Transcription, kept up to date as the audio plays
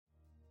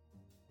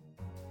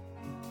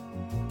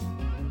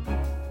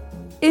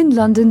In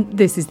London,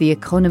 this is The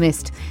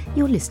Economist.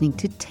 You're listening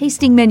to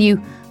Tasting Menu,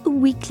 a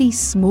weekly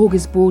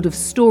smorgasbord of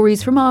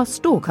stories from our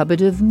store cupboard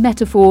of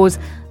metaphors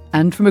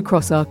and from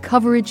across our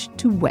coverage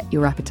to whet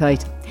your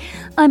appetite.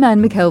 I'm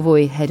Anne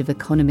McElvoy, head of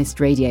Economist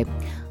Radio.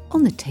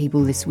 On the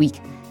table this week,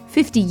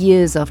 50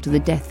 years after the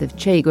death of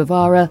Che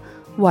Guevara,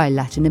 why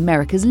Latin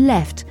America's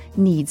left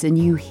needs a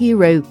new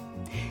hero.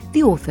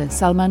 The author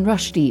Salman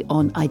Rushdie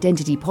on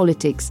identity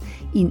politics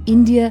in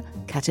India,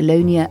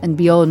 Catalonia and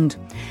beyond,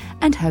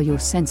 and how your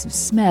sense of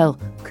smell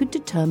could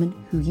determine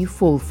who you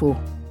fall for.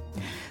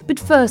 But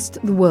first,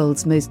 the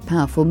world's most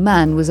powerful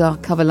man was our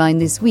cover line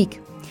this week.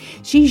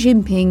 Xi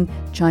Jinping,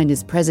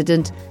 China's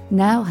president,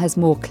 now has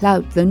more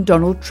clout than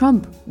Donald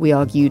Trump, we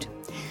argued.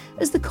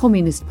 As the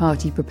Communist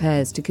Party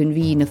prepares to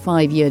convene a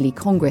 5-yearly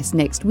Congress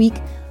next week,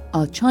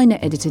 our China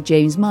editor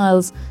James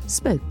Miles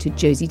spoke to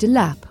Josie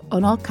Delap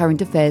on our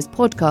Current Affairs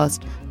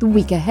podcast, The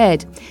Week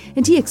Ahead,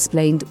 and he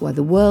explained why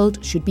the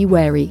world should be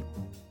wary.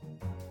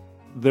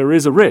 There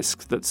is a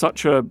risk that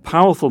such a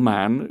powerful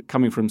man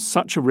coming from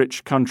such a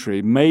rich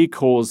country may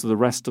cause the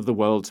rest of the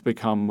world to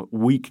become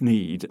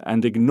weak-kneed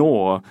and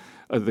ignore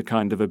the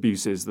kind of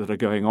abuses that are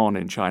going on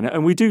in China.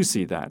 And we do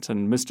see that.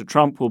 And Mr.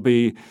 Trump will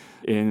be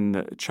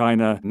in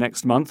China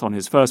next month on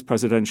his first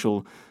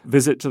presidential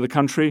visit to the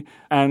country.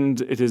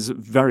 And it is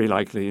very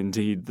likely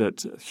indeed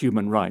that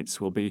human rights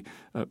will be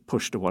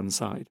pushed to one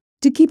side.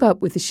 To keep up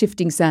with the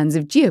shifting sands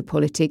of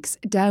geopolitics,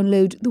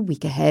 download The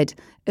Week Ahead,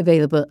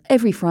 available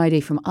every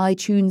Friday from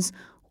iTunes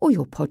or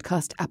your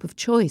podcast app of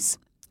choice.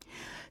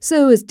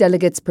 So as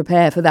delegates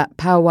prepare for that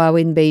powwow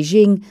in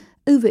Beijing,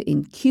 over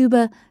in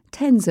Cuba,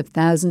 tens of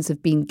thousands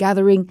have been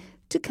gathering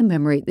to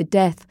commemorate the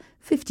death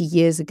 50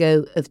 years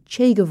ago of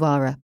Che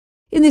Guevara.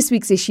 In this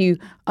week's issue,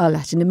 our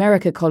Latin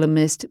America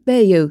columnist,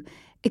 Bello,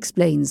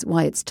 explains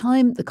why it's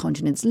time the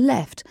continent's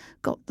left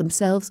got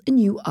themselves a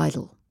new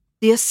idol.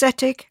 The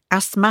ascetic,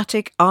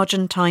 asthmatic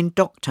Argentine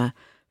doctor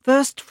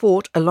first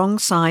fought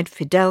alongside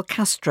Fidel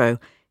Castro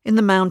in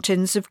the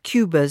mountains of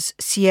Cuba's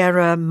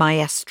Sierra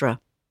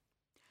Maestra.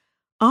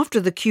 After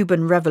the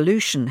Cuban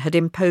Revolution had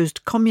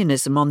imposed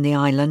communism on the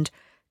island,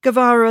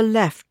 Guevara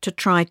left to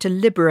try to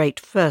liberate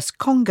first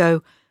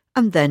Congo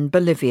and then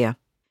Bolivia.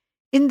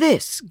 In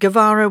this,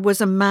 Guevara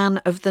was a man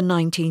of the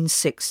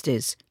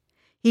 1960s.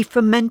 He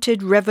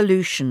fomented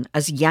revolution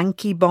as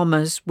Yankee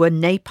bombers were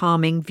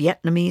napalming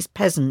Vietnamese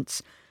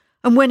peasants,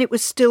 and when it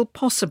was still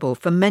possible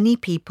for many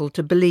people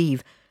to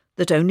believe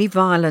that only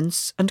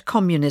violence and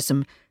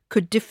communism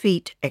could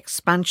defeat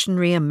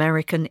expansionary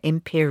American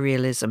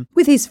imperialism.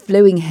 With his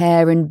flowing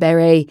hair and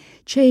beret,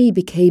 Che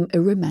became a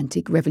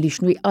romantic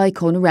revolutionary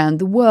icon around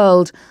the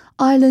world.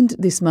 Ireland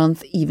this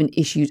month even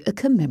issued a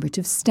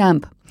commemorative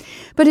stamp.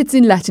 But it's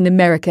in Latin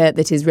America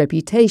that his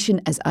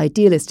reputation as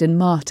idealist and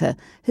martyr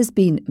has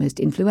been most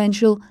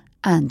influential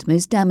and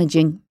most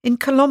damaging. In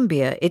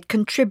Colombia, it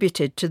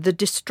contributed to the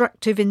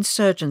destructive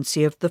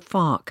insurgency of the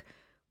FARC,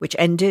 which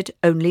ended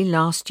only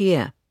last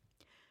year,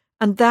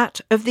 and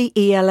that of the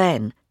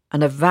ELN,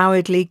 an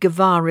avowedly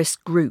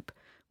Guevarist group,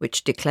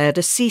 which declared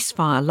a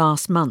ceasefire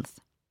last month.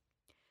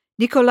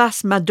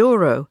 Nicolás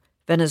Maduro,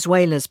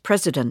 Venezuela's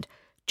president,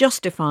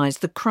 justifies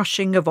the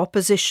crushing of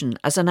opposition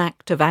as an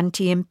act of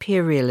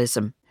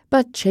anti-imperialism.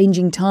 But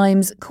changing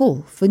times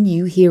call for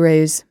new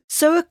heroes.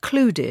 So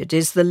occluded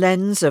is the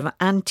lens of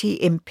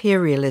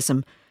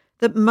anti-imperialism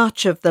that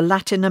much of the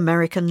Latin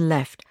American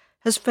left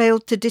has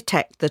failed to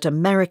detect that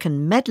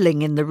American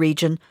meddling in the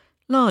region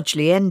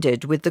largely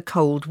ended with the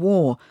Cold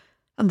War,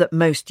 and that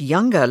most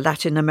younger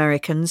Latin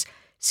Americans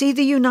see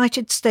the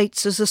United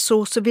States as a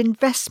source of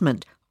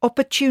investment,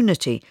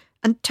 opportunity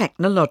and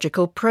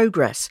technological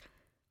progress,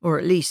 or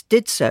at least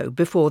did so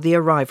before the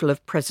arrival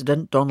of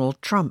President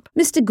Donald Trump.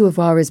 Mr.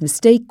 Guevara's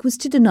mistake was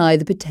to deny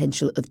the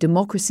potential of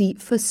democracy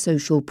for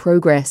social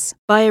progress.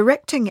 By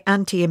erecting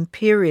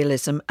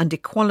anti-imperialism and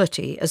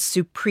equality as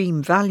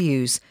supreme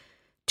values,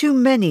 too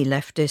many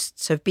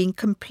leftists have been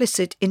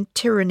complicit in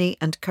tyranny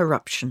and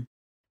corruption.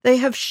 They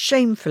have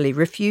shamefully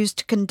refused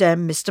to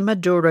condemn Mr.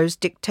 Maduro's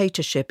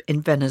dictatorship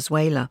in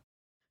Venezuela.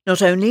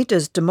 Not only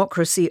does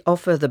democracy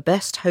offer the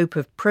best hope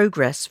of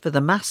progress for the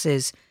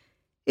masses,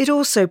 it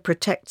also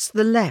protects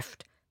the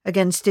left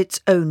against its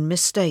own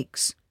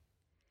mistakes.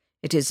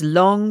 It is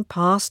long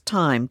past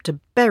time to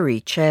bury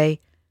Che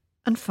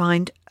and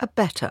find a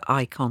better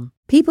icon.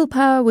 People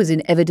power was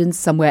in evidence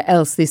somewhere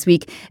else this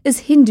week as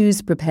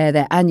Hindus prepare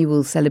their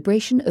annual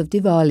celebration of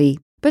Diwali.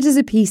 But as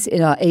a piece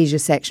in our Asia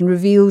section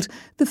revealed,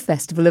 the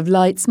Festival of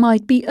Lights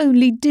might be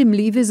only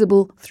dimly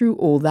visible through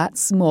all that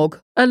smog.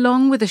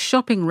 Along with a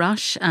shopping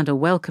rush and a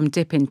welcome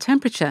dip in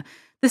temperature,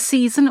 the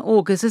season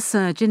augurs a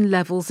surge in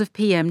levels of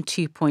PM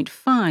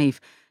 2.5,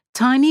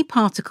 tiny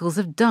particles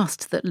of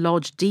dust that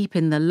lodge deep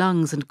in the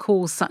lungs and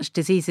cause such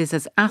diseases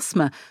as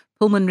asthma,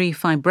 pulmonary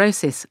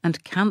fibrosis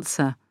and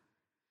cancer.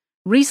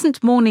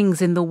 Recent mornings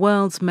in the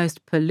world's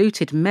most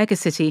polluted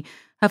megacity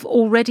have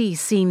already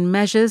seen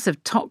measures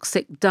of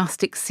toxic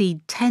dust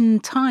exceed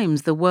 10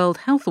 times the World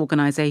Health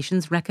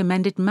Organization's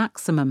recommended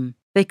maximum.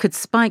 They could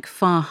spike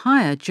far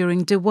higher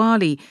during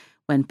Diwali,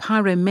 when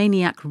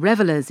pyromaniac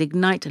revellers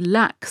ignite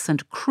lakhs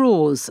and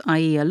crores,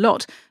 i.e. a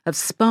lot, of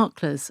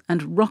sparklers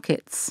and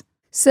rockets.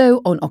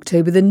 So, on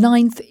October the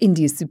 9th,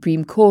 India's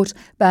Supreme Court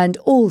banned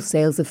all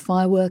sales of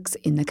fireworks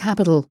in the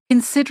capital.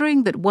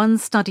 Considering that one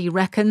study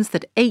reckons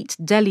that 8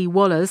 Delhi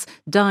wallahs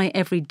die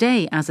every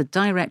day as a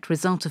direct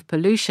result of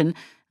pollution,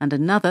 and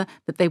another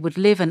that they would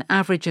live an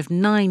average of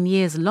 9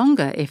 years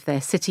longer if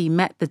their city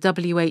met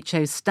the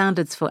WHO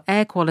standards for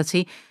air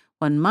quality,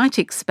 one might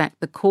expect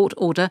the court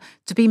order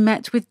to be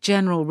met with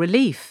general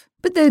relief.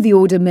 But though the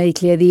order may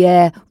clear the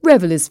air,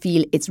 revellers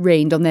feel it's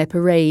rained on their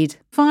parade.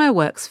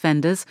 Fireworks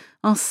vendors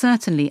are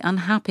certainly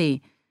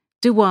unhappy.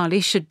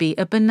 Diwali should be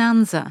a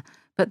bonanza,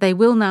 but they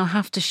will now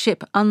have to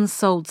ship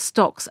unsold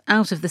stocks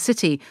out of the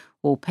city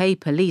or pay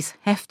police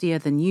heftier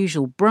than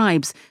usual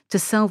bribes to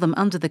sell them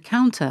under the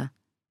counter.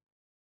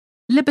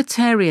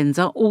 Libertarians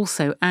are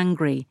also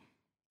angry.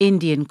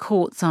 Indian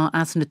courts are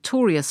as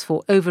notorious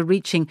for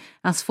overreaching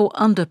as for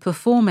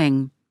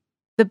underperforming.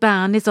 The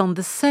ban is on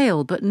the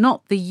sale but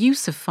not the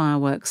use of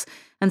fireworks,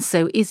 and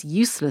so is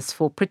useless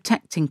for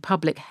protecting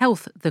public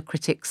health, the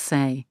critics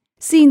say.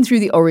 Seen through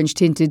the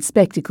orange-tinted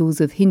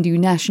spectacles of Hindu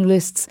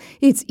nationalists,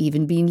 it's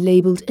even been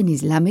labelled an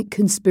Islamic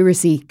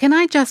conspiracy. Can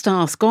I just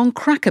ask, on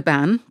Cracker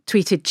Ban,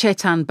 tweeted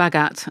Chetan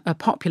Bhagat, a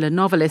popular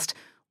novelist,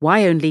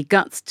 why only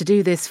guts to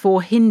do this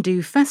for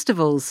Hindu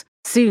festivals?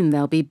 Soon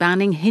they'll be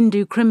banning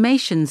Hindu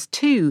cremations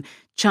too,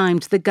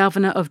 chimed the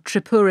governor of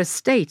Tripura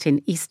state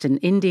in eastern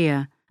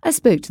India. I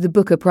spoke to the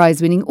Booker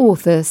Prize-winning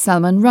author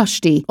Salman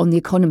Rushdie on The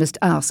Economist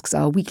Asks,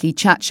 our weekly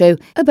chat show,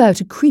 about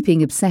a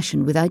creeping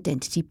obsession with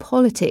identity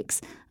politics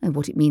and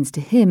what it means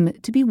to him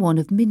to be one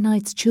of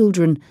Midnight's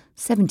children,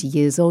 70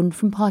 years on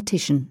from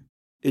partition.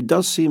 It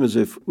does seem as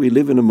if we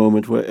live in a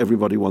moment where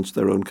everybody wants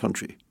their own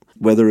country,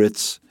 whether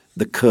it's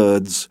the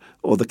Kurds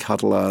or the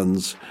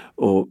Catalans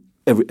or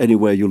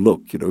anywhere you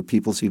look,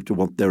 people seem to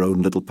want their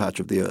own little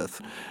patch of the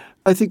earth.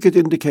 I think it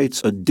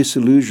indicates a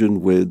disillusion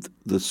with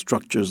the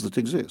structures that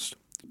exist.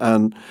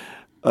 And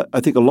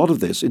I think a lot of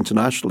this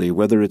internationally,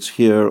 whether it's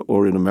here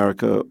or in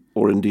America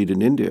or indeed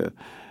in India,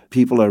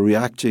 people are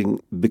reacting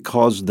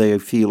because they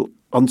feel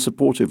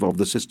unsupportive of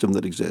the system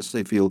that exists.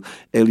 They feel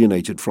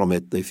alienated from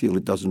it. They feel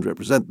it doesn't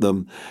represent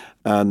them.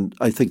 And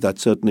I think that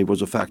certainly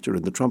was a factor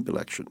in the Trump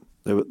election.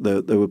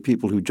 There were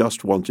people who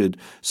just wanted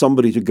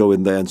somebody to go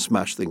in there and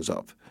smash things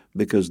up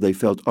because they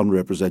felt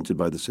unrepresented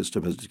by the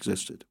system as it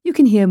existed. You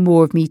can hear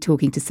more of me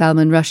talking to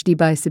Salman Rushdie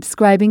by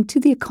subscribing to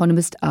The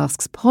Economist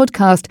Asks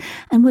podcast,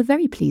 and we're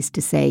very pleased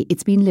to say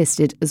it's been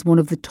listed as one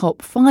of the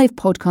top 5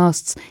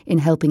 podcasts in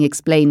helping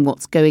explain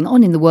what's going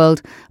on in the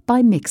world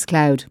by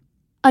Mixcloud.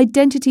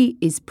 Identity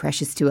is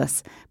precious to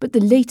us, but the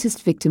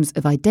latest victims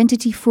of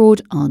identity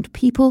fraud aren't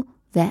people,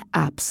 they're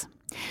apps.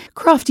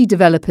 Crafty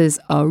developers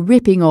are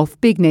ripping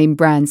off big-name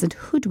brands and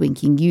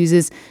hoodwinking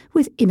users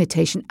with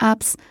imitation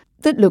apps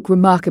that look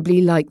remarkably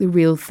like the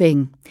real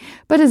thing.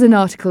 But as an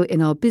article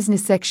in our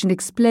business section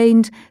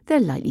explained, they're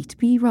likely to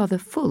be rather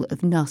full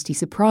of nasty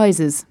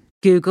surprises.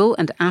 Google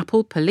and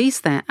Apple police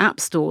their app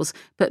stores,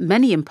 but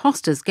many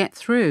imposters get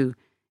through.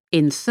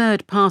 In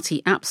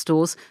third-party app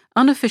stores,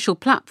 unofficial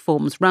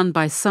platforms run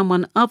by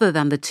someone other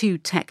than the 2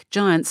 tech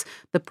giants,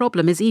 the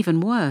problem is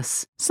even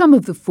worse. Some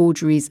of the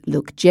forgeries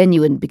look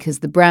genuine because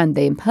the brand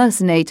they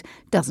impersonate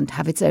doesn't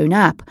have its own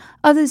app.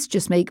 Others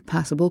just make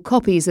passable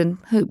copies and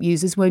hope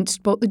users won't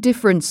spot the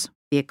difference.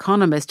 The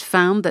Economist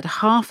found that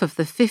half of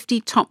the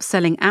 50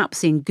 top-selling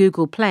apps in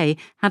Google Play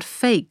had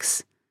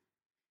fakes.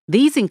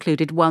 These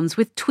included ones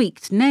with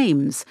tweaked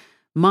names,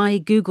 My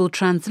Google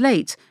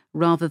Translate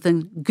rather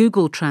than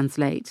Google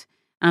Translate,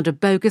 and a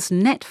bogus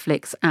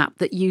Netflix app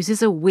that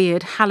uses a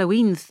weird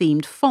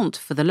Halloween-themed font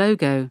for the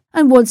logo.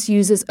 And once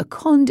users are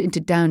conned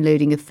into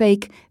downloading a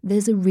fake,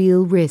 there's a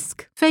real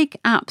risk. Fake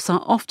apps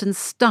are often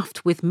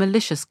stuffed with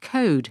malicious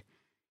code.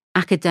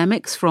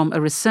 Academics from a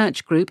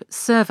research group,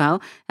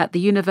 Serval, at the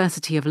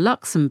University of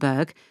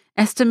Luxembourg,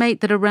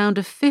 estimate that around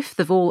a fifth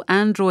of all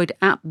Android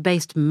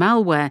app-based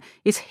malware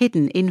is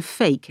hidden in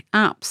fake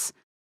apps.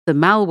 The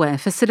malware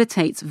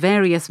facilitates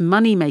various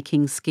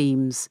money-making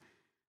schemes.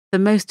 The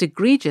most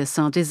egregious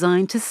are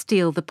designed to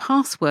steal the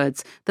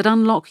passwords that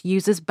unlock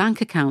users'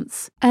 bank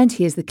accounts. And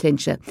here's the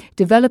clincher.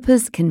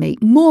 Developers can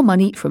make more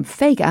money from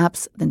fake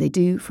apps than they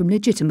do from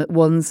legitimate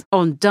ones.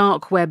 On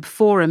dark web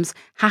forums,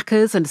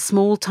 hackers and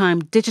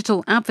small-time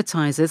digital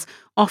advertisers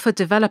offer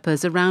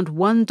developers around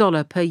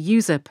 $1 per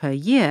user per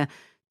year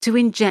to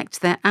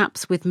inject their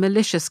apps with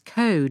malicious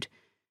code.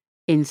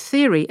 In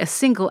theory, a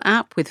single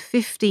app with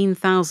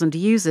 15,000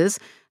 users,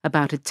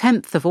 about a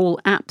tenth of all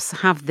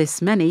apps have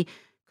this many,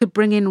 could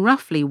bring in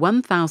roughly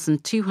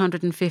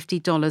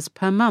 $1,250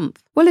 per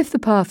month. Well, if the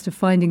path to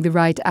finding the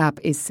right app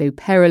is so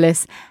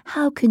perilous,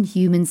 how can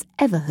humans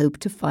ever hope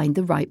to find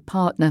the right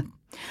partner?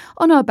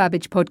 On our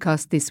Babbage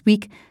podcast this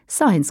week,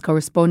 science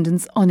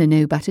correspondents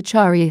Onano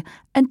Bhattacharya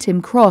and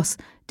Tim Cross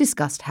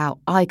discussed how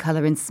eye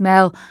colour and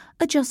smell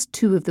are just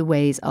 2 of the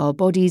ways our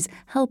bodies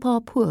help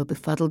our poor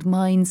befuddled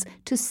minds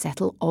to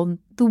settle on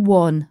the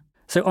one.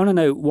 So on a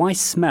note, why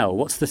smell?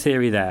 What's the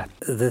theory there?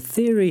 The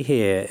theory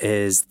here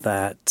is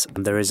that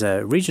there is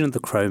a region of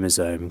the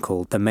chromosome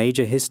called the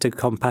major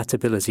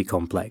histocompatibility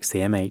complex,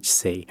 the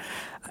MHC,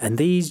 and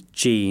these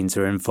genes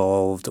are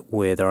involved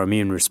with our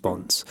immune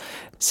response.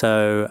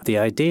 So the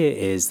idea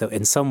is that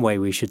in some way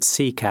we should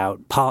seek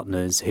out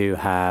partners who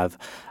have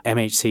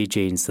MHC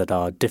genes that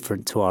are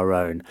different to our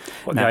own.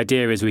 Well, the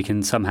idea is we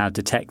can somehow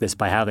detect this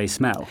by how they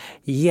smell?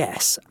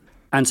 Yes.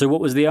 And so what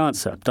was the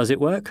answer? Does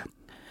it work?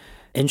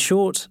 In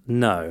short,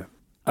 no.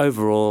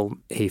 Overall,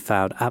 he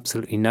found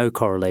absolutely no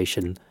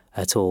correlation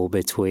at all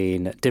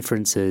between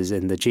differences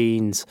in the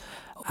genes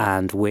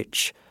and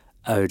which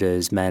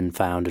odours men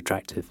found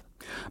attractive.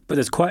 But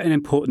there's quite an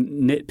important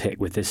nitpick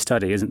with this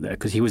study, isn't there?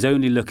 Because he was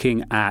only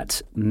looking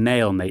at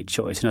male mate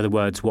choice, in other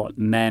words, what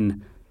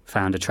men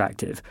found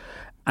attractive.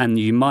 And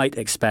you might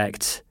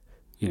expect,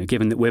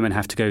 given that women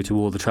have to go to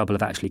all the trouble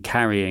of actually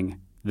carrying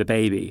the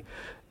baby,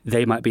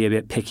 they might be a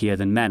bit pickier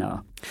than men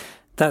are.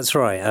 That's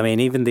right. I mean,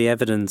 even the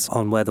evidence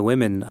on whether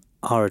women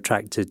are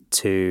attracted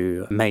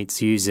to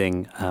mates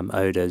using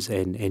odours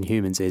in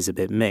humans is a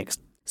bit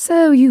mixed.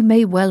 So you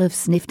may well have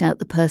sniffed out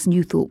the person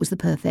you thought was the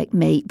perfect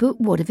mate, but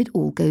what if it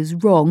all goes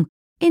wrong?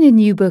 In a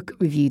new book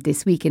reviewed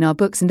this week in our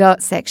Books and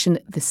Arts section,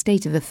 The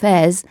State of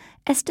Affairs,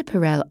 Esther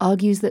Perel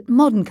argues that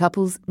modern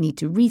couples need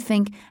to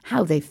rethink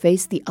how they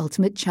face the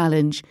ultimate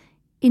challenge,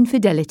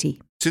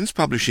 infidelity. Since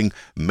publishing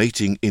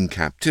Mating in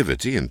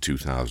Captivity in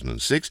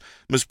 2006,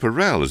 Ms.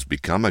 Perel has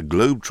become a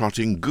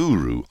globe-trotting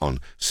guru on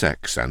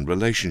sex and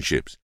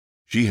relationships.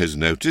 She has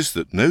noticed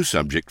that no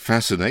subject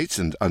fascinates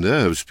and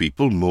unnerves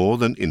people more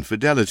than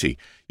infidelity,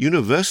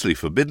 universally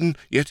forbidden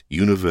yet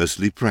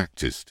universally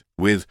practiced.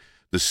 With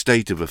The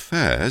State of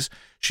Affairs,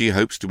 she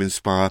hopes to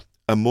inspire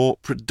a more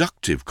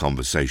productive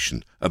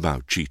conversation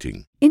about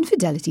cheating.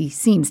 Infidelity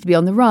seems to be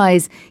on the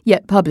rise,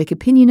 yet public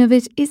opinion of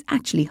it is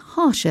actually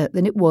harsher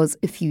than it was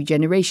a few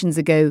generations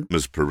ago.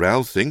 Ms.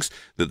 Perel thinks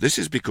that this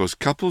is because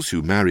couples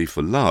who marry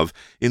for love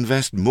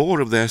invest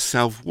more of their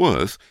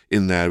self-worth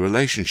in their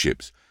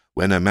relationships.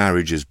 When a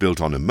marriage is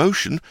built on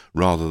emotion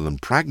rather than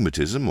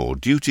pragmatism or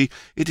duty,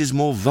 it is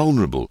more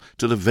vulnerable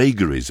to the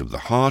vagaries of the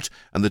heart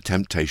and the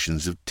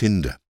temptations of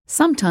Tinder.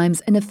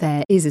 Sometimes an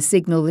affair is a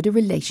signal that a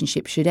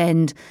relationship should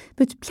end,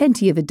 but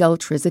plenty of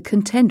adulterers are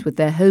content with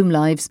their home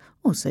lives,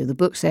 or so the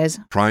book says.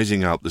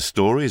 Prizing out the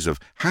stories of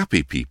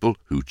happy people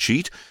who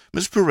cheat,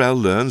 Ms.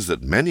 Perel learns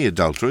that many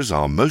adulterers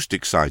are most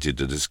excited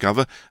to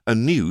discover a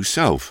new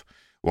self,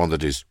 one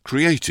that is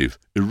creative,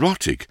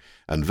 erotic,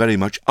 and very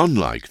much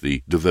unlike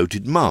the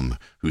devoted mum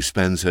who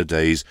spends her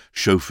days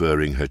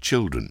chauffeuring her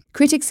children.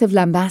 Critics have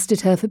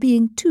lambasted her for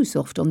being too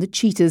soft on the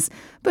cheaters,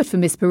 but for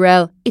Miss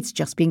Perel, it's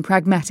just being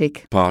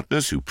pragmatic.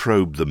 Partners who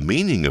probe the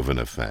meaning of an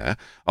affair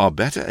are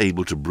better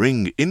able to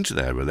bring into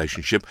their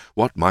relationship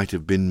what might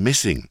have been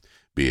missing,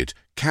 be it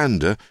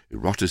candour,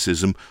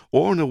 eroticism,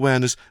 or an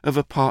awareness of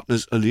a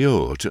partner's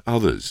allure to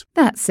others.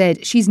 That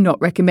said, she's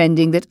not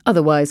recommending that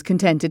otherwise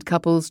contented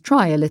couples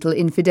try a little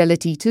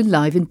infidelity to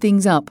liven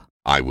things up.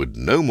 I would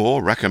no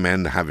more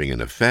recommend having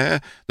an affair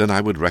than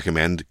I would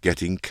recommend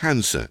getting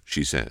cancer,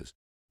 she says.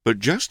 But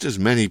just as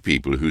many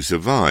people who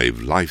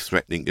survive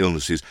life-threatening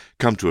illnesses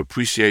come to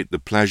appreciate the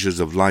pleasures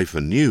of life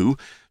anew,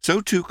 so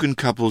too can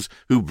couples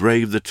who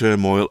brave the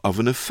turmoil of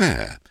an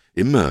affair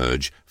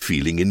emerge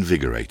feeling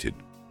invigorated.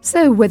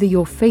 So whether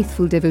you're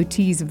faithful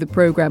devotees of the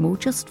programme or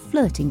just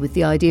flirting with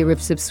the idea of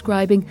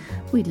subscribing,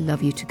 we'd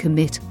love you to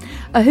commit.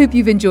 I hope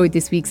you've enjoyed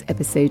this week's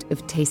episode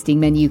of Tasting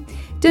Menu.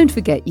 Don't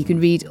forget you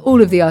can read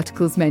all of the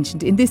articles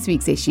mentioned in this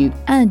week's issue,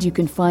 and you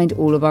can find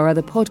all of our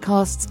other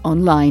podcasts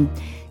online.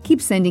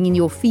 Keep sending in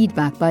your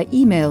feedback by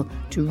email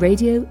to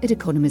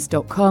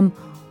radio@economist.com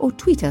or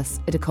tweet us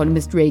at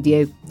Economist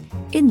Radio.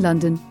 In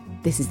London,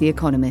 this is The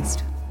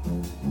Economist.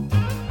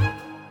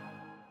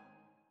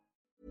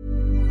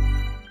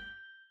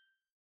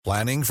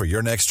 Planning for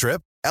your next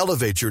trip?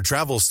 Elevate your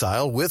travel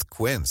style with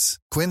Quince.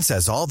 Quince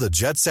has all the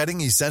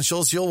jet-setting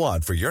essentials you'll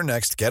want for your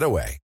next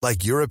getaway,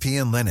 like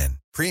European linen,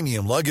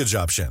 premium luggage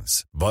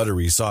options,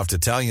 buttery soft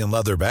Italian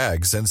leather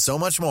bags, and so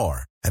much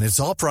more. And it's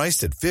all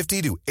priced at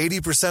 50 to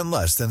 80%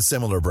 less than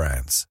similar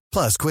brands.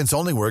 Plus, Quince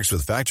only works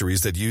with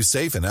factories that use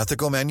safe and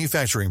ethical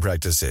manufacturing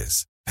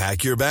practices.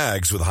 Pack your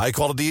bags with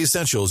high-quality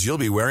essentials you'll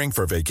be wearing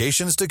for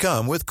vacations to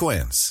come with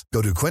Quince.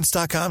 Go to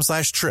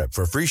quince.com/trip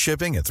for free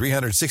shipping and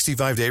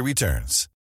 365-day returns.